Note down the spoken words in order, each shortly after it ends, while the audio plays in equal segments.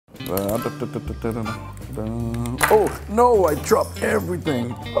Oh no, I dropped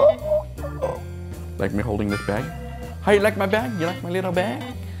everything. Like me holding this bag? How you like my bag? You like my little bag?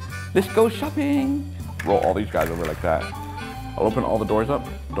 Let's go shopping. Roll all these guys over like that. I'll open all the doors up.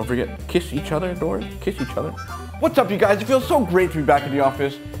 Don't forget, kiss each other, doors, kiss each other. What's up, you guys? It feels so great to be back in the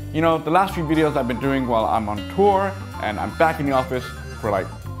office. You know, the last few videos I've been doing while I'm on tour, and I'm back in the office for like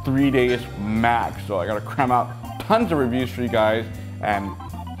 3 days max. So I gotta cram out tons of reviews for you guys, and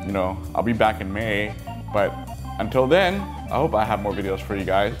you know, I'll be back in May. But until then, I hope I have more videos for you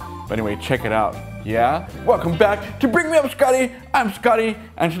guys. But anyway, check it out. Yeah? Welcome back to Bring Me Up Scottie. I'm Scottie,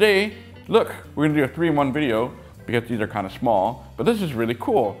 and today, look, we're gonna do a 3-in-1 video because these are kind of small, but this is really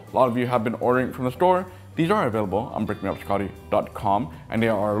cool. A lot of you have been ordering from the store. These are available on Brickmeupscottie.com, and they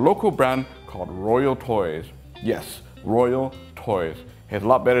are a local brand called Royal Toys. Yes, Royal Toys. It's a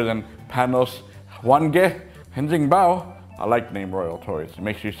lot better than Panos Wange Henzing Bao. I like the name Royal Toys. It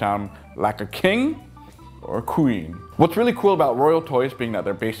makes you sound like a king or a queen. What's really cool about Royal Toys, being that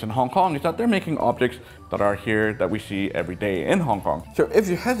they're based in Hong Kong, is that they're making objects that are here that we see every day in Hong Kong. So if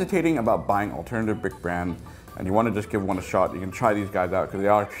you're hesitating about buying alternative brick brands and you want to just give one a shot, you can try these guys out because they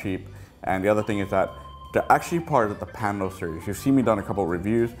are cheap. And the other thing is that they're actually part of the Panlos series. You've seen me done a couple of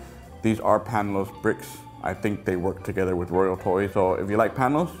reviews. These are Panlos bricks. I think they work together with Royal Toys. So if you like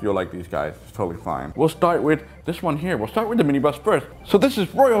Panlos, you'll like these guys. It's totally fine. We'll start with this one here. We'll start with the mini bus first. So this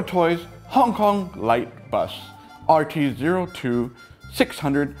is Royal Toys Hong Kong Light Bus. RT02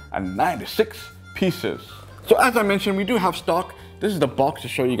 696 pieces. So as I mentioned, we do have stock. This is the box to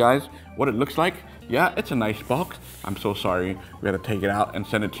show you guys what it looks like. Yeah, it's a nice box. I'm so sorry. We had to take it out and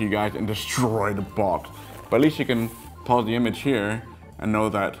send it to you guys and destroy the box. But at least you can pause the image here and know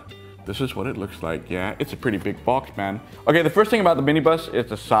that this is what it looks like. Yeah, it's a pretty big box, man. Okay, the first thing about the minibus is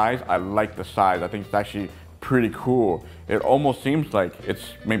the size. I like the size. I think it's actually pretty cool. It almost seems like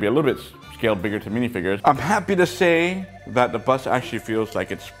it's maybe a little bit scaled bigger to minifigures. I'm happy to say that the bus actually feels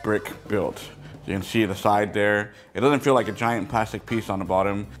like it's brick built. You can see the side there. It doesn't feel like a giant plastic piece on the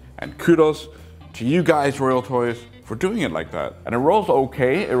bottom. And kudos to you guys, Royal Toys, for doing it like that. And it rolls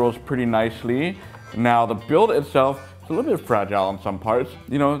okay. It rolls pretty nicely. Now the build itself, it's a little bit fragile in some parts.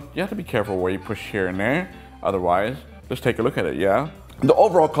 You know, you have to be careful where you push here and there. Otherwise, just take a look at it, yeah? The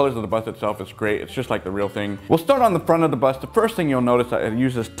overall colors of the bus itself is great. It's just like the real thing. We'll start on the front of the bus. The first thing you'll notice that it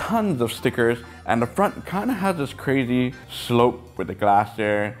uses tons of stickers, and the front kind of has this crazy slope with the glass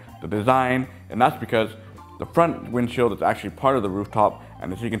there, the design, and that's because the front windshield is actually part of the rooftop,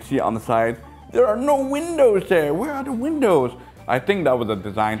 and as you can see on the side, there are no windows there. Where are the windows? I think that was a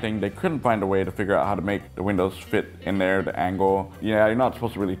design thing. They couldn't find a way to figure out how to make the windows fit in there, the angle. Yeah, you're not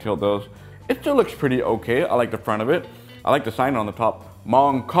supposed to really tilt those. It still looks pretty okay. I like the front of it. I like the sign on the top,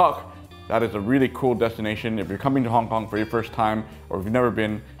 Mong Kok. That is a really cool destination. If you're coming to Hong Kong for your first time, or if you've never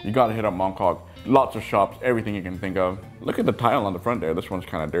been, you gotta hit up Mong Kok. Lots of shops, everything you can think of. Look at the tile on the front there. This one's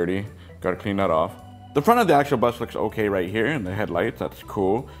kind of dirty. Gotta clean that off. The front of the actual bus looks okay right here, and the headlights, that's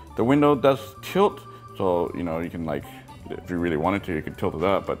cool. The window does tilt, so you know, you can, like, if you really wanted to, you could tilt it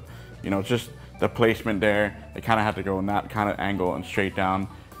up, but you know, it's just the placement there. They kind of have to go in that kind of angle and straight down.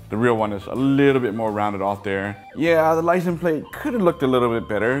 The real one is a little bit more rounded off there. Yeah, the license plate could have looked a little bit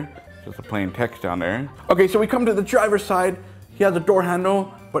better. Just a plain text down there. Okay, so we come to the driver's side. He has a door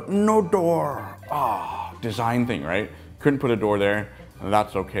handle, but no door. Ah, design thing, right? Couldn't put a door there, and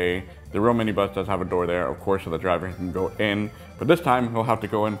that's okay. The real minibus does have a door there, of course, so the driver can go in. But this time, he'll have to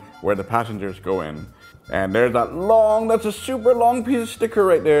go in where the passengers go in. And there's that long, that's a super long piece of sticker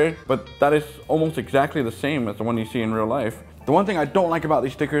right there. But that is almost exactly the same as the one you see in real life. The one thing I don't like about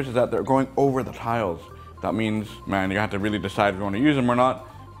these stickers is that they're going over the tiles. That means, man, you have to really decide if you want to use them or not.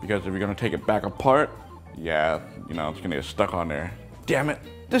 Because if you're going to take it back apart, yeah, you know, it's going to get stuck on there. Damn it.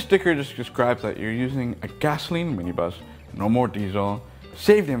 This sticker just describes that you're using a gasoline minibus, no more diesel.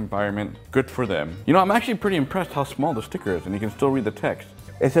 Save the environment, good for them. You know, I'm actually pretty impressed how small the sticker is, and you can still read the text.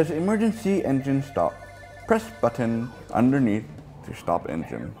 It says emergency engine stop. Press button underneath to stop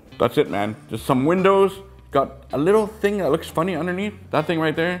engine. That's it, man. Just some windows. Got a little thing that looks funny underneath. That thing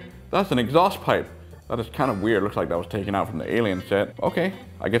right there, that's an exhaust pipe. That is kind of weird. Looks like that was taken out from the Alien set. Okay,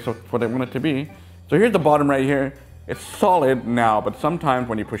 I guess that's what I want it to be. So here's the bottom right here. It's solid now, but sometimes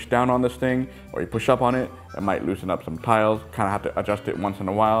when you push down on this thing or you push up on it, it might loosen up some tiles. Kind of have to adjust it once in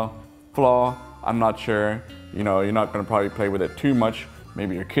a while. Flaw, I'm not sure. You know, you're not gonna probably play with it too much.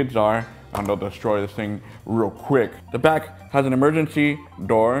 Maybe your kids are, and they'll destroy this thing real quick. The back has an emergency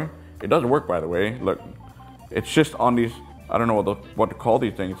door. It doesn't work, by the way. Look, it's just on these, I don't know what to call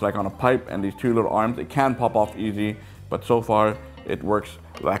these things. It's like on a pipe and these two little arms. It can pop off easy, but so far it works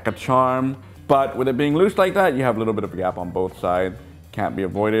like a charm. But with it being loose like that, you have a little bit of a gap on both sides. can't be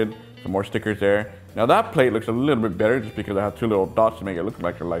avoided. Some more stickers there. Now that plate looks a little bit better just because I have 2 little dots to make it look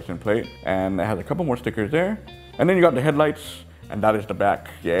like a license plate. And it has a couple more stickers there. And then you got the headlights, and that is the back,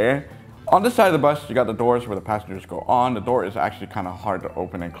 yeah. On this side of the bus, you got the doors where the passengers go on. The door is actually kind of hard to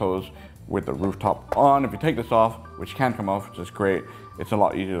open and close with the rooftop on. If you take this off, which can come off, which is great, it's a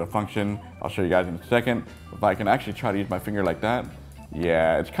lot easier to function. I'll show you guys in a second. If I can actually try to use my finger like that,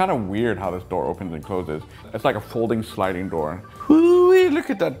 yeah, it's kind of weird how this door opens and closes. It's like a folding sliding door. Woo-wee, look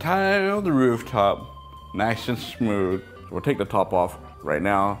at that tile on the rooftop. Nice and smooth. So we'll take the top off right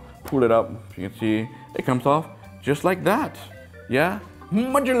now, pull it up. If you can see, it comes off just like that. Yeah,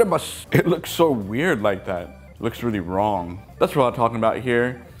 modular bus. It looks so weird like that. It looks really wrong. That's what I'm talking about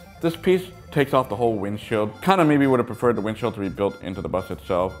here. This piece takes off the whole windshield. Kind of maybe would have preferred the windshield to be built into the bus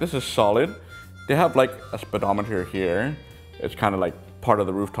itself. This is solid. They have like a speedometer here. It's kind of like part of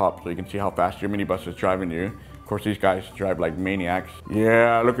the rooftop so you can see how fast your minibus is driving you. Of course, these guys drive like maniacs.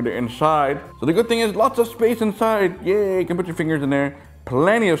 Yeah, look at the inside. So the good thing is lots of space inside. Yay, you can put your fingers in there.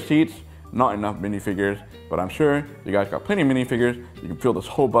 Plenty of seats. Not enough minifigures, but I'm sure you guys got plenty of minifigures. You can fill this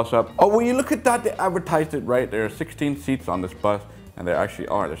whole bus up. Oh, well, you look at that. They advertised it right. There are 16 seats on this bus, and there actually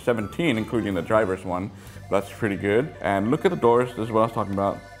are. There's 17, including the driver's one. That's pretty good. And look at the doors. This is what I was talking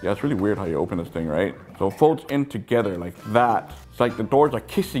about. Yeah, it's really weird how you open this thing, right? So it folds in together like that. It's like the doors are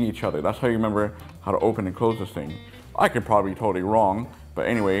kissing each other. That's how you remember how to open and close this thing. I could probably be totally wrong, but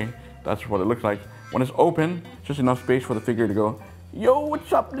anyway, that's what it looks like. When it's open, just enough space for the figure to go, yo,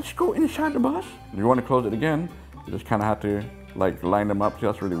 what's up? Let's go inside the bus. If you want to close it again, you just kind of have to like line them up. See,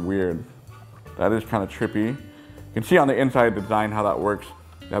 that's really weird. That is kind of trippy. You can see on the inside design how that works.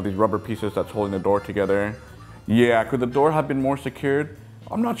 They have these rubber pieces that's holding the door together. Yeah, could the door have been more secured?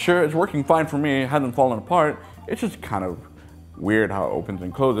 I'm not sure. It's working fine for me. It hasn't fallen apart. It's just kind of weird how it opens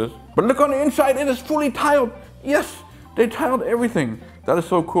and closes. But look on the inside, it is fully tiled. Yes, they tiled everything. That is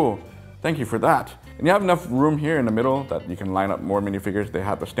so cool. Thank you for that. And you have enough room here in the middle that you can line up more minifigures. They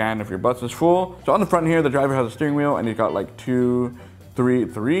have the stand if your bus is full. So on the front here, the driver has a steering wheel and he's got like three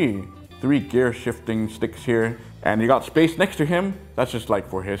gear shifting sticks here. And you got space next to him. That's just like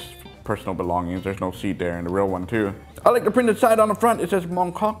for his personal belongings. There's no seat there in the real one too. I like the printed side on the front. It says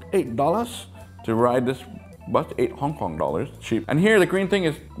Mongkok, $8 to ride this bus, 8 Hong Kong dollars, cheap. And here the green thing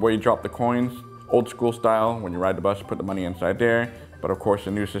is where you drop the coins, old school style. When you ride the bus, put the money inside there. But of course,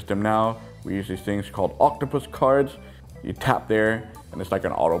 the new system now, we use these things called octopus cards. You tap there, and it's like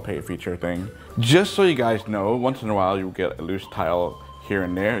an auto pay feature thing. Just so you guys know, once in a while, you'll get a loose tile here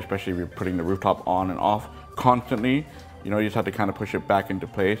and there, especially if you're putting the rooftop on and off constantly. You know, you just have to kind of push it back into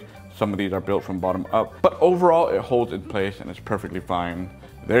place. Some of these are built from bottom up, but overall, it holds in place and it's perfectly fine.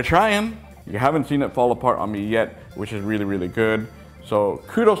 They're trying. You haven't seen it fall apart on me yet, which is really, really good. So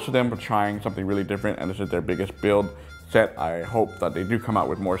kudos to them for trying something really different, and this is their biggest build set. I hope that they do come out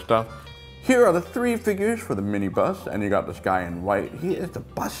with more stuff. Here are the 3 figures for the minibus, and you got this guy in white. He is the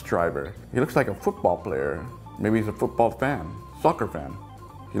bus driver. He looks like a football player. Maybe he's a football fan, soccer fan.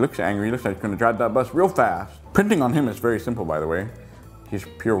 He looks angry. He looks like he's gonna drive that bus real fast. Printing on him is very simple, by the way. He's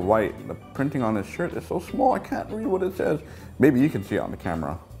pure white. The printing on his shirt is so small, I can't read what it says. Maybe you can see it on the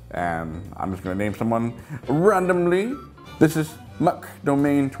camera. And I'm just gonna name someone randomly. This is Muck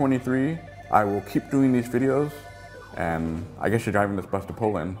Domain 23. I will keep doing these videos, and I guess you're driving this bus to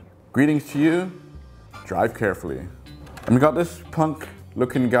Poland. Greetings to you, drive carefully. And we got this punk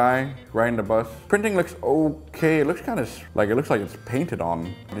looking guy riding the bus. Printing looks okay. It looks kind of like, it looks like it's painted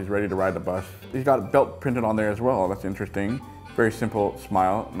on. He's ready to ride the bus. He's got a belt printed on there as well. That's interesting. Very simple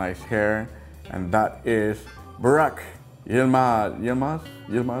smile, nice hair. And that is Burak Yilmaz.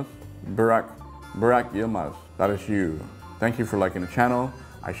 Burak Yilmaz. That is you. Thank you for liking the channel.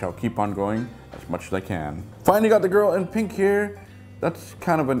 I shall keep on going as much as I can. Finally got the girl in pink here. That's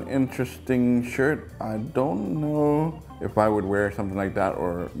kind of an interesting shirt. I don't know if I would wear something like that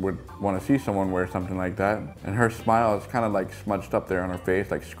or would want to see someone wear something like that. And her smile is kind of like smudged up there on her face,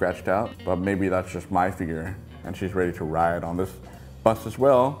 like scratched out. But maybe that's just my figure. And she's ready to ride on this bus as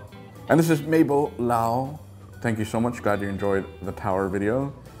well. And this is Mabel Lau. Thank you so much. Glad you enjoyed the tower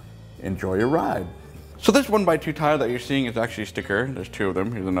video. Enjoy your ride. So this 1x2 tile that you're seeing is actually a sticker. There's 2 of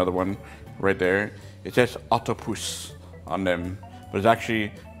them. Here's another one right there. It says octopus on them, but it's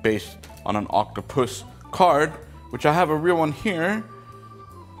actually based on an octopus card, which I have a real one here,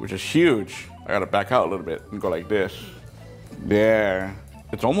 which is huge. I gotta back out a little bit and go like this. There.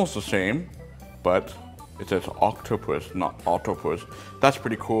 It's almost the same, but it says octopus, not octopus. That's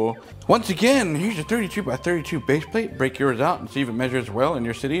pretty cool. Once again, here's a 32x32 base plate. Break yours out and see if it measures well in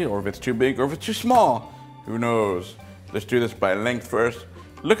your city, or if it's too big, or if it's too small. Who knows? Let's do this by length first.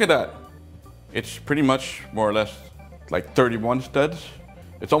 Look at that. It's pretty much more or less like 31 studs.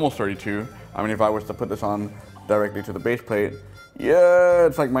 It's almost 32. I mean, if I was to put this on directly to the base plate, yeah,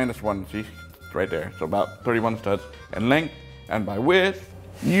 it's like -1, see? It's right there. So about 31 studs in length, and by width,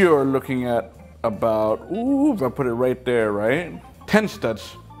 you're looking at about, ooh, if I put it right there, right? 10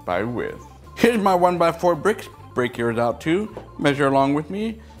 studs by width. Here's my 1x4 bricks. Break yours out too. Measure along with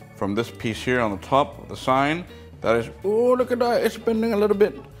me. From this piece here on the top of the sign, that is, oh, look at that, it's bending a little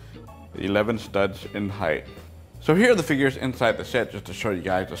bit. 11 studs in height. So here are the figures inside the set, just to show you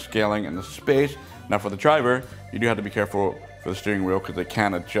guys the scaling and the space. Now for the driver, you do have to be careful for the steering wheel because they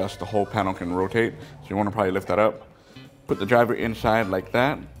can adjust, the whole panel can rotate. So you want to probably lift that up. Put the driver inside like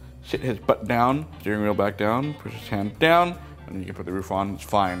that. Sit his butt down, steering wheel back down, push his hand down, and you can put the roof on, it's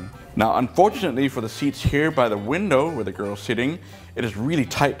fine. Now, unfortunately for the seats here by the window where the girl's sitting, it is really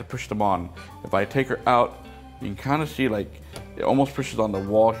tight to push them on. If I take her out, you can kind of see like, it almost pushes on the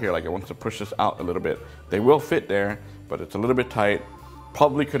wall here, like it wants to push this out a little bit. They will fit there, but it's a little bit tight.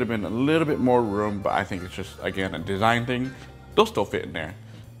 Probably could have been a little bit more room, but I think it's just, again, a design thing. They'll still fit in there.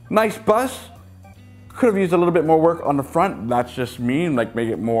 Nice bus. Could have used a little bit more work on the front. That's just me, like make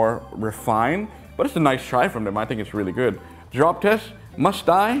it more refined. But it's a nice try from them. I think it's really good. Drop test, must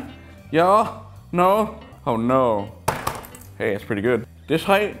I? Yeah, no, oh no. Hey, it's pretty good. This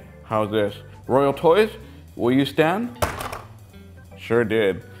height, how's this? Royal Toys, will you stand? Sure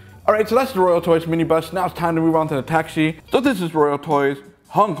did. All right, so that's the Royal Toys minibus. Now it's time to move on to the taxi. So this is Royal Toys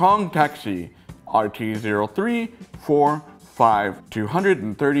Hong Kong Taxi, RT02-05,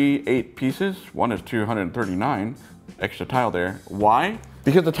 238 pieces. One is 239, extra tile there. Why?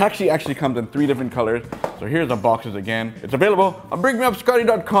 Because the taxi actually comes in 3 different colors. So here's the boxes again. It's available on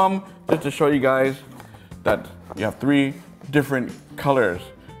Brickmeupscottie.com just to show you guys that you have 3 different colors.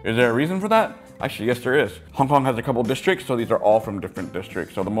 Is there a reason for that? Actually, yes, there is. Hong Kong has a couple districts, so these are all from different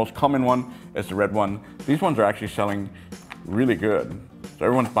districts. So the most common one is the red one. These ones are actually selling really good. So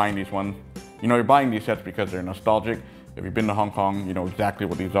everyone's buying these ones. You know, you're buying these sets because they're nostalgic. If you've been to Hong Kong, you know exactly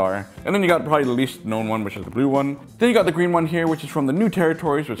what these are. And then you got probably the least known one, which is the blue one. Then you got the green one here, which is from the New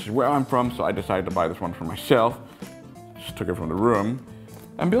Territories, which is where I'm from. So I decided to buy this one for myself. Just took it from the room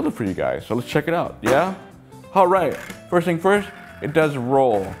and build it for you guys. So let's check it out, yeah? All right, first thing first, it does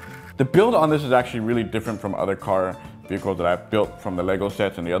roll. The build on this is actually really different from other car vehicles that I've built from the Lego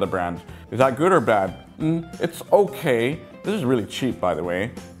sets and the other brands. Is that good or bad? It's okay. This is really cheap, by the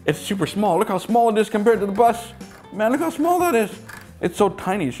way. It's super small. Look how small it is compared to the bus. Man, look how small that is. It's so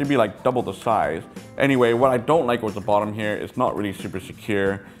tiny, it should be like double the size. Anyway, what I don't like was the bottom here. It's not really super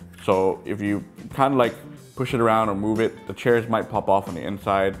secure. So if you kind of like push it around or move it, the chairs might pop off on the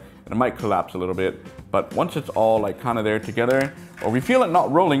inside and it might collapse a little bit. But once it's all like kind of there together, or if you feel it not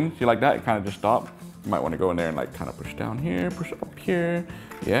rolling, see like that, it kind of just stopped. You might want to go in there and like kind of push down here, push up here.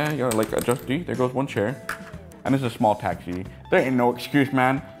 Yeah, you gotta like adjust. There goes one chair. And this is a small taxi. There ain't no excuse,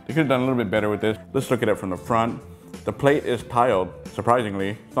 man. They could have done a little bit better with this. Let's look at it from the front. The plate is tiled,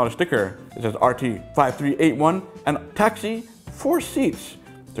 surprisingly. It's not a sticker. It says RT5381 and taxi 4 seats.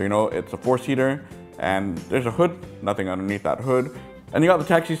 So you know it's a 4-seater and there's a hood, nothing underneath that hood. And you got the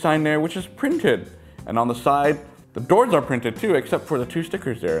taxi sign there, which is printed. And on the side, the doors are printed too, except for the 2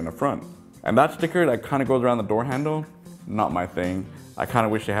 stickers there in the front. And that sticker that kind of goes around the door handle, not my thing. I kind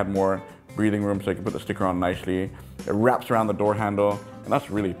of wish they had more breathing room so I could put the sticker on nicely. It wraps around the door handle, and that's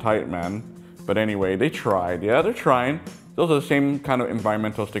really tight, man. But anyway, they tried. Yeah, they're trying. Those are the same kind of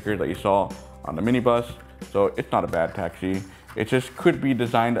environmental stickers that you saw on the minibus. So it's not a bad taxi. It just could be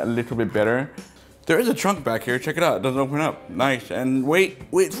designed a little bit better. There is a trunk back here. Check it out. It doesn't open up. Nice. And wait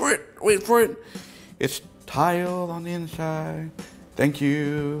for it. Wait for it. It's tiled on the inside. Thank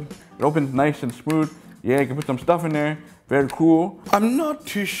you. It opens nice and smooth. Yeah, you can put some stuff in there. Very cool. I'm not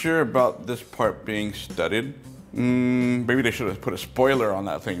too sure about this part being studded. Maybe they should have put a spoiler on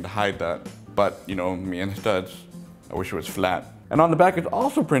that thing to hide that. But, you know, me and studs, I wish it was flat. And on the back, it's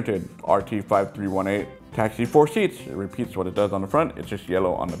also printed RT5318, taxi 4 seats. It repeats what it does on the front. It's just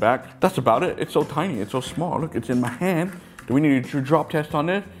yellow on the back. That's about it. It's so tiny. It's so small. Look, it's in my hand. Do we need to do a drop test on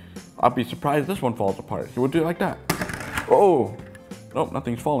this? I'll be surprised if this one falls apart. So we'll do it like that. Oh, nope,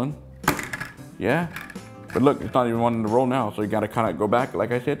 nothing's falling. Yeah, but look, it's not even wanting to roll now. So you gotta kind of go back,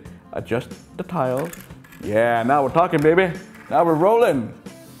 like I said, adjust the tiles. Yeah, now we're talking, baby. Now we're rolling.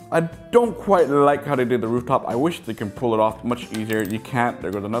 I don't quite like how they did the rooftop. I wish they can pull it off much easier. You can't. There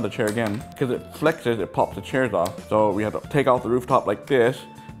goes another chair again. Because it flexes, it pops the chairs off. So we have to take off the rooftop like this. So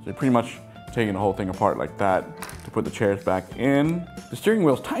you're pretty much taking the whole thing apart like that to put the chairs back in. The steering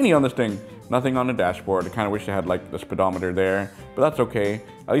wheel's tiny on this thing. Nothing on the dashboard. I kind of wish they had like the speedometer there, but that's okay.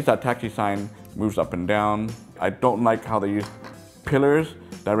 At least that taxi sign moves up and down. I don't like how they use pillars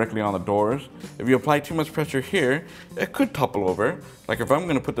directly on the doors. If you apply too much pressure here, it could topple over. Like if I'm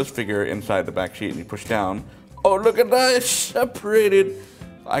gonna put this figure inside the back seat and you push down, oh look at that, it's separated.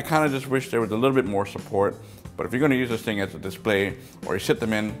 I kind of just wish there was a little bit more support. But if you're gonna use this thing as a display, or you sit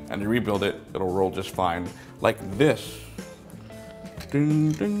them in and you rebuild it, it'll roll just fine. Like this.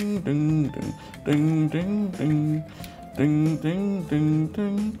 Ding, ding, ding, ding, ding, ding, ding. Ding, ding, ding,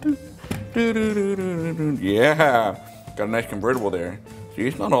 ding, ding. Do, do, do, do, do. Yeah, got a nice convertible there. See,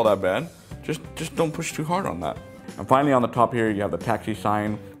 it's not all that bad. Just don't push too hard on that. And finally on the top here, you have the taxi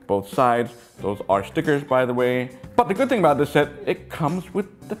sign, both sides. Those are stickers, by the way. But the good thing about this set, it comes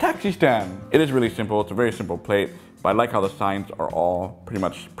with the taxi stand. It is really simple, it's a very simple plate, but I like how the signs are all pretty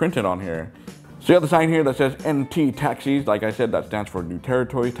much printed on here. So you have the sign here that says NT Taxis. Like I said, that stands for New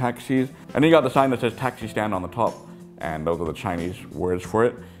Territory Taxis. And then you got the sign that says taxi stand on the top. And those are the Chinese words for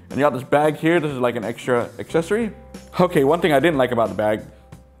it. And you got this bag here. This is like an extra accessory. Okay, one thing I didn't like about the bag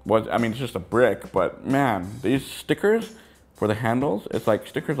was, I mean, it's just a brick, but man, these stickers for the handles, it's like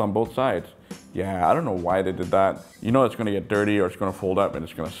stickers on both sides. Yeah, I don't know why they did that. You know it's gonna get dirty or it's gonna fold up and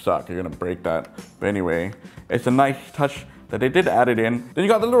it's gonna suck. You're gonna break that. But anyway, it's a nice touch that they did add it in. Then you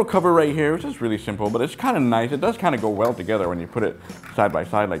got the little cover right here, which is really simple, but it's kind of nice. It does kind of go well together when you put it side by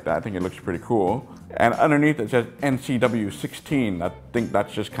side like that. I think it looks pretty cool. And underneath it says NCW16. I think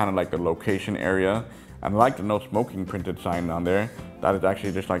that's just kind of like the location area. And I like the no smoking printed sign on there. That is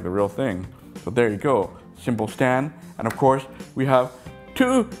actually just like the real thing. So there you go, simple stand. And of course, we have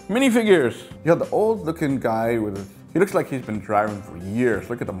two minifigures. You have the old looking guy with, he looks like he's been driving for years.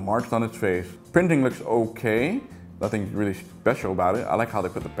 Look at the marks on his face. Printing looks okay. Nothing really special about it. I like how they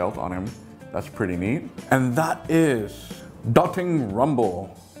put the belt on him. That's pretty neat. And that is Dotting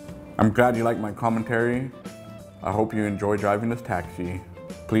Rumble. I'm glad you like my commentary. I hope you enjoy driving this taxi.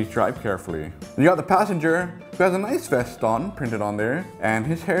 Please drive carefully. You got the passenger who has a nice vest on, printed on there. And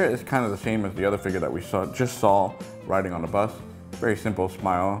his hair is kind of the same as the other figure that we just saw riding on the bus. Very simple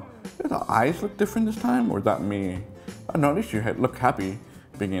smile. Do the eyes look different this time, or is that me? I don't know, at least you look happy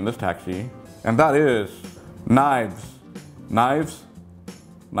being in this taxi. And that is Knives. Knives,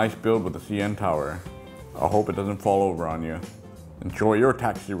 nice build with the CN tower. I hope it doesn't fall over on you. Enjoy your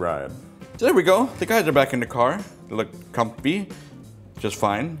taxi ride. So there we go, the guys are back in the car. They look comfy, just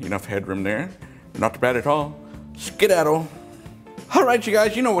fine. Enough headroom there. Not bad at all. Skedaddle. All right, you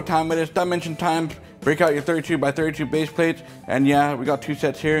guys, you know what time it is. Dimension time. Break out your 32 by 32 base plates. And yeah, we got two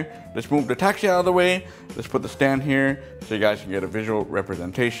sets here. Let's move the taxi out of the way. Let's put the stand here so you guys can get a visual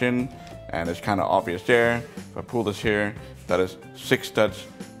representation. And it's kind of obvious there. If I pull this here, that is 6 studs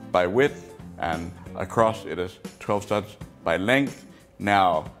by width, and across it is 12 studs by length.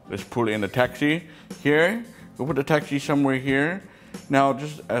 Now, let's pull in the taxi here. We'll put the taxi somewhere here. Now,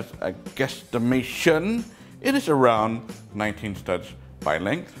 just as a guesstimation, it is around 19 studs by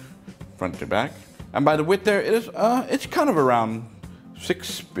length, front to back. And by the width there, it is, it's kind of around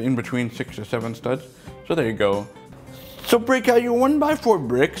 6, in between 6 or 7 studs. So there you go. So break out your 1x4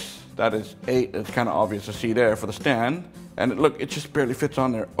 bricks. That is 8, it's kind of obvious to see there for the stand. And look, it just barely fits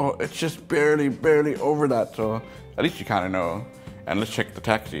on there. Oh, it's just barely over that, so at least you kind of know. And let's check the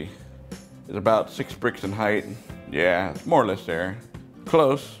taxi. It's about 6 bricks in height. Yeah, it's more or less there.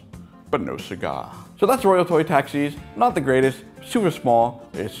 Close, but no cigar. So that's Royal Toy Taxis. Not the greatest, super small,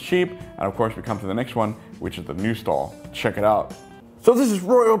 it's cheap. And of course we come to the next one, which is the new stall. Check it out. So this is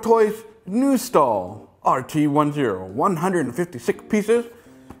Royal Toys new stall. RT10, 156 pieces.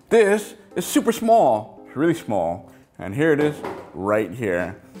 This is super small, really small. And here it is right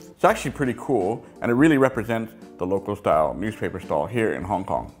here. It's actually pretty cool, and it really represents the local style newspaper stall here in Hong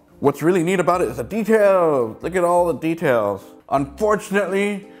Kong. What's really neat about it is the details. Look at all the details.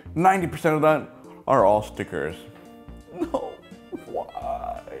 Unfortunately, 90% of that are all stickers. No,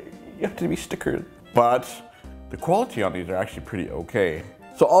 why? You have to be stickers. But the quality on these are actually pretty okay.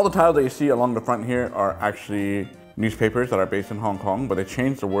 So all the tiles that you see along the front here are actually newspapers that are based in Hong Kong, but they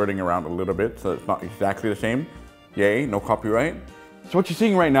changed the wording around a little bit, so it's not exactly the same. Yay, no copyright. So what you're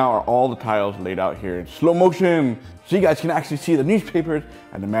seeing right now are all the tiles laid out here in slow motion, so you guys can actually see the newspapers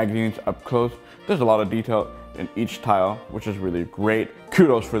and the magazines up close. There's a lot of detail in each tile, which is really great.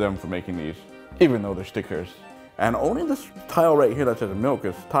 Kudos for them for making these, even though they're stickers. And only this tile right here that says milk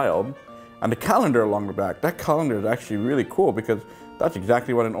is tiled, and the calendar along the back, that calendar is actually really cool because that's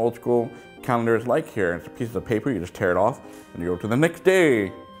exactly what an old school calendar is like here. It's a piece of paper, you just tear it off and you go to the next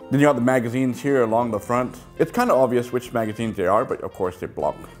day. Then you have the magazines here along the front. It's kind of obvious which magazines they are, but of course they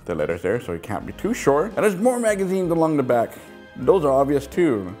block the letters there, so you can't be too sure. And there's more magazines along the back. Those are obvious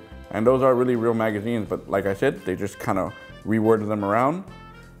too. And those are really real magazines, but like I said, they just kind of reworded them around.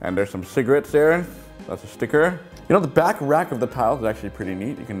 And there's some cigarettes there. That's a sticker. You know, the back rack of the tiles is actually pretty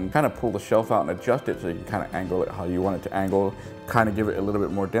neat. You can kind of pull the shelf out and adjust it so you can kind of angle it how you want it to angle, kind of give it a little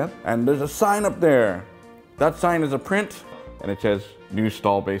bit more depth. And there's a sign up there. That sign is a print, and it says new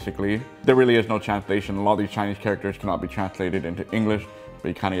stall basically. There really is no translation. A lot of these Chinese characters cannot be translated into English, but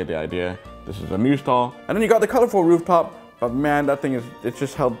you kind of get the idea. This is a new stall. And then you got the colorful rooftop. But man, that thing it's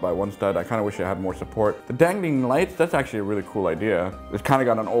just held by one stud. I kind of wish it had more support. The dangling lights, that's actually a really cool idea. It's kind of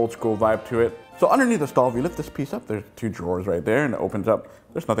got an old school vibe to it. So underneath the stall, if you lift this piece up, there's 2 drawers right there and it opens up.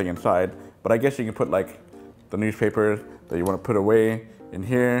 There's nothing inside, but I guess you can put like the newspapers that you want to put away in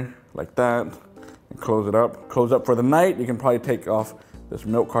here, like that, and close it up. Close up for the night. You can probably take off this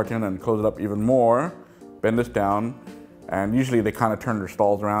milk carton and close it up even more. Bend this down, and usually they kind of turn their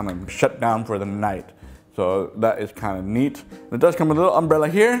stalls around and shut down for the night. So that is kind of neat. And it does come with a little umbrella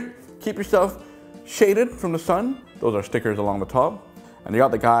here. Keep yourself shaded from the sun. Those are stickers along the top. And you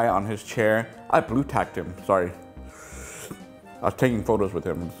got the guy on his chair. I blue tacked him, sorry. I was taking photos with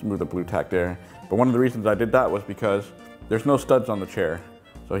him, just move the blue tack there. But one of the reasons I did that was because there's no studs on the chair.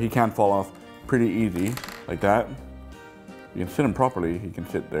 So he can fall off pretty easy, like that. You can sit him properly, he can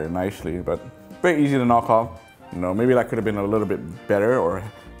sit there nicely, but very easy to knock off. You know, maybe that could have been a little bit better or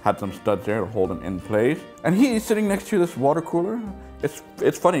had some studs there to hold him in place. And he's sitting next to this water cooler.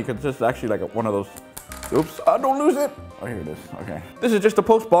 It's funny because this is actually like one of those, oops, don't lose it. Oh, here it is, okay. This is just a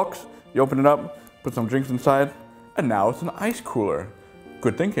post box. You open it up, put some drinks inside, and now it's an ice cooler.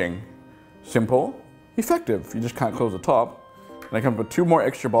 Good thinking. Simple, effective. You just can't close the top. And I come with 2 more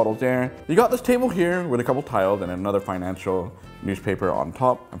extra bottles there. You got this table here with a couple tiles and another financial newspaper on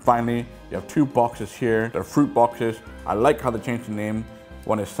top. And finally, you have 2 boxes here. They're fruit boxes. I like how they changed the name.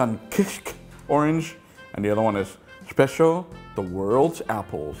 One is Sun Kishk Orange, and the other one is Special the World's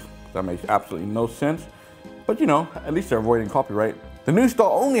Apples. That makes absolutely no sense, but you know, at least they're avoiding copyright. The new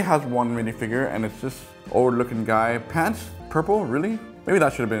stall only has 1 minifigure, and it's this old looking guy. Pants, purple, really? Maybe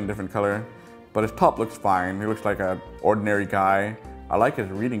that should have been a different color, but his top looks fine. He looks like an ordinary guy. I like his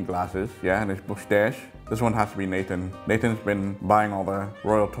reading glasses, yeah, and his mustache. This one has to be Nathan. Nathan's been buying all the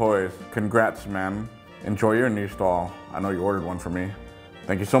royal toys. Congrats, man. Enjoy your new stall. I know you ordered one for me.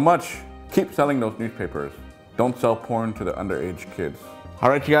 Thank you so much. Keep selling those newspapers. Don't sell porn to the underage kids. All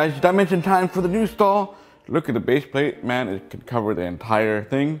right, you guys, dimension time for the new stall. Look at the base plate, man, it could cover the entire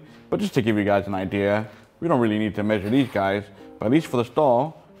thing. But just to give you guys an idea, we don't really need to measure these guys, but at least for the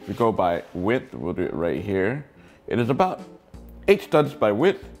stall, if we go by width, we'll do it right here. It is about 8 studs by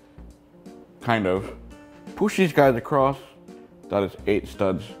width, kind of. Push these guys across, that is 8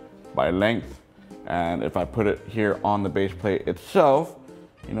 studs by length. And if I put it here on the base plate itself,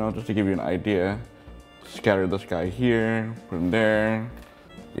 you know, just to give you an idea, scatter this guy here, put him there.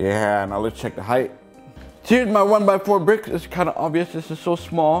 Yeah, now let's check the height. So here's my 1x4 bricks. It's kind of obvious, this is so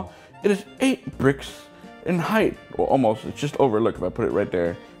small. It is 8 bricks in height. Well, almost, it's just over. Look, if I put it right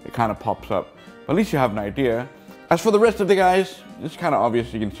there, it kind of pops up. But at least you have an idea. As for the rest of the guys, it's kind of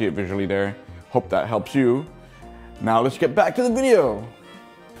obvious. You can see it visually there. Hope that helps you. Now let's get back to the video.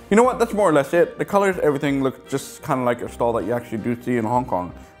 You know what, that's more or less it. The colors, everything look just kind of like a stall that you actually do see in Hong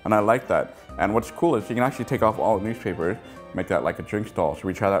Kong. And I like that. And what's cool is you can actually take off all the newspapers, make that like a drink stall. Should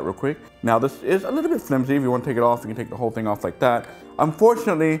we try that real quick? Now this is a little bit flimsy. If you want to take it off, you can take the whole thing off like that.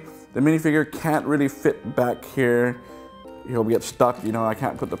 Unfortunately, the minifigure can't really fit back here. He'll get stuck, you know, I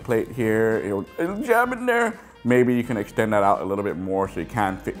can't put the plate here. It'll jam in there. Maybe you can extend that out a little bit more so you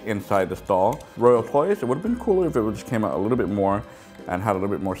can fit inside the stall. Royal Toys, it would have been cooler if it just came out a little bit more and had a little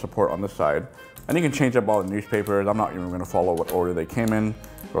bit more support on this side. And you can change up all the newspapers. I'm not even going to follow what order they came in.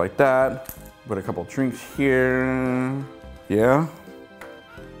 Go like that. Put a couple drinks here. Yeah.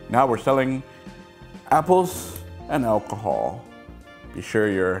 Now we're selling apples and alcohol. Be sure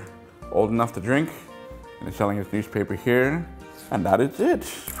you're old enough to drink. And he's selling his newspaper here. And that is it.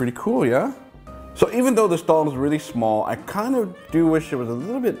 Pretty cool, yeah? So even though the stall is really small, I kind of do wish it was a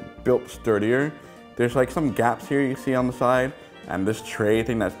little bit built sturdier. There's like some gaps here you see on the side. And this tray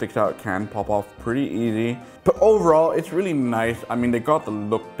thing that sticks out can pop off pretty easy. But overall, it's really nice. I mean, they got the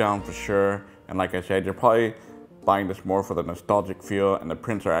look down for sure. And like I said, you're probably buying this more for the nostalgic feel. And the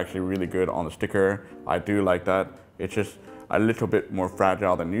prints are actually really good on the sticker. I do like that. It's just a little bit more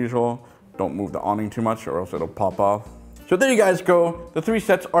fragile than usual. Don't move the awning too much or else it'll pop off. So there you guys go. The 3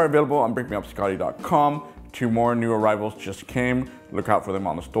 sets are available on Brickmeupscottie.com. 2 more new arrivals just came. Look out for them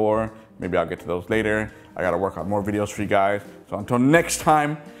on the store. Maybe I'll get to those later. I gotta work on more videos for you guys. So until next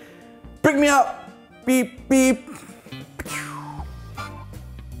time, bring me up. Beep, beep.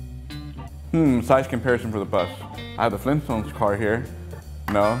 Size comparison for the bus. I have the Flintstones car here.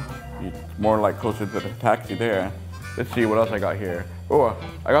 No, it's more like closer to the taxi there. Let's see what else I got here. Oh,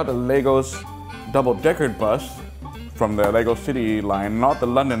 I got the Legos double-deckered bus from the Lego City line, not the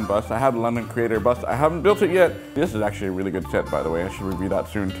London bus. I have the London Creator bus. I haven't built it yet. This is actually a really good set, by the way. I should review that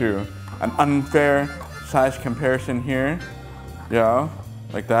soon too. An unfair size comparison here. Yeah,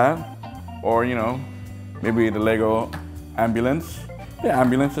 like that. Or, you know, maybe the Lego ambulance. Yeah,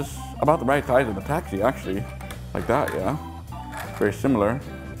 ambulance is about the right size of the taxi, actually. Like that, yeah. Very similar.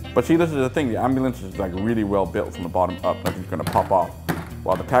 But see, this is the thing. The ambulance is like really well built from the bottom up. Nothing's gonna pop off.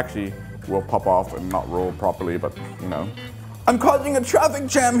 While the taxi will pop off and not roll properly, but you know. I'm causing a traffic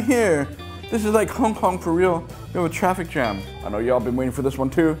jam here. This is like Hong Kong for real. We have a traffic jam. I know y'all been waiting for this one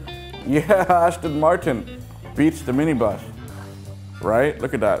too. Yeah, Aston Martin beats the minibus. Right?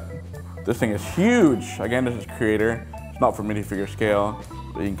 Look at that. This thing is huge. Again, this is Creator. It's not for minifigure scale,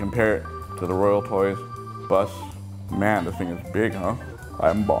 but you can compare it to the Royal Toys bus. Man, this thing is big, huh?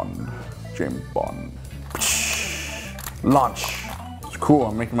 I'm Bond. James Bond. Launch. It's cool.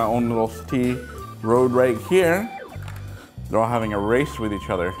 I'm making my own little city road right here. They're all having a race with each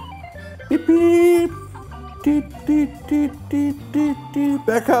other. Beep beep. Deep, deep, deep, deep, deep, deep.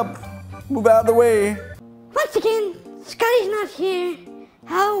 Back up. Move out of the way. Once again, Scottie's not here.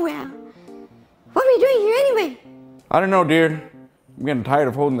 Oh well. What are we doing here anyway? I don't know, dear. I'm getting tired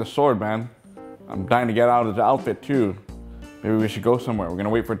of holding this sword, man. I'm dying to get out of the outfit too. Maybe we should go somewhere. We're gonna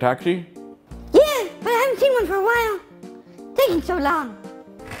wait for a taxi? Yeah, but I haven't seen one for a while. Taking so long.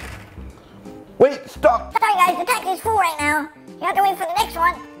 Wait, stop! Sorry guys, the taxi's full right now. You have to wait for the next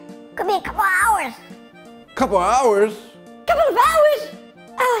one. Could be a couple of hours. Couple of hours? Couple of hours?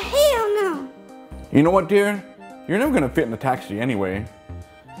 Oh, hell no. You know what, dear? You're never gonna fit in the taxi anyway.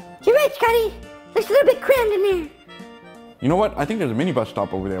 You're right, Scottie. Looks a little bit crammed in there. You know what? I think there's a minibus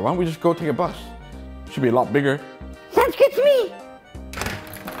stop over there. Why don't we just go take a bus? Should be a lot bigger. Sounds good to me.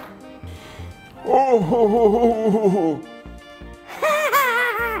 Oh, ho, ho, ho, ho, ho.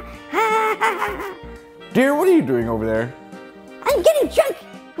 Dear, what are you doing over there? I'm getting drunk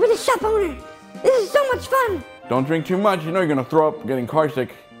with the shop owner. This is so much fun. Don't drink too much. You know you're gonna throw up getting car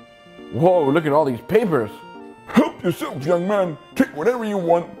sick. Whoa, look at all these papers. Help yourself, young man. Take whatever you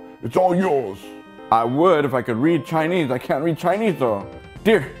want. It's all yours. I would if I could read Chinese. I can't read Chinese though.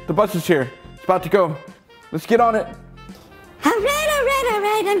 Dear, the bus is here. It's about to go. Let's get on it. All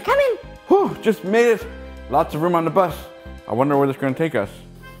right, I'm coming. Whew, just made it. Lots of room on the bus. I wonder where this is gonna take us.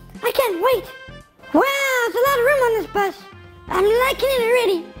 I can't wait. Wow, there's a lot of room on this bus. I'm liking it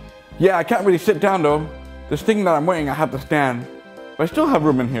already. Yeah, I can't really sit down though. This thing that I'm wearing, I have to stand. But I still have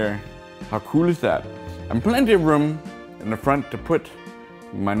room in here. How cool is that? And plenty of room in the front to put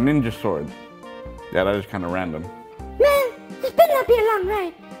my ninja sword. Yeah, that is kind of random. Man, this better not be a long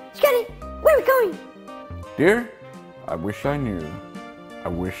ride. Scottie, where are we going? Dear, I wish I knew. I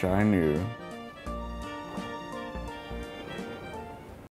wish I knew.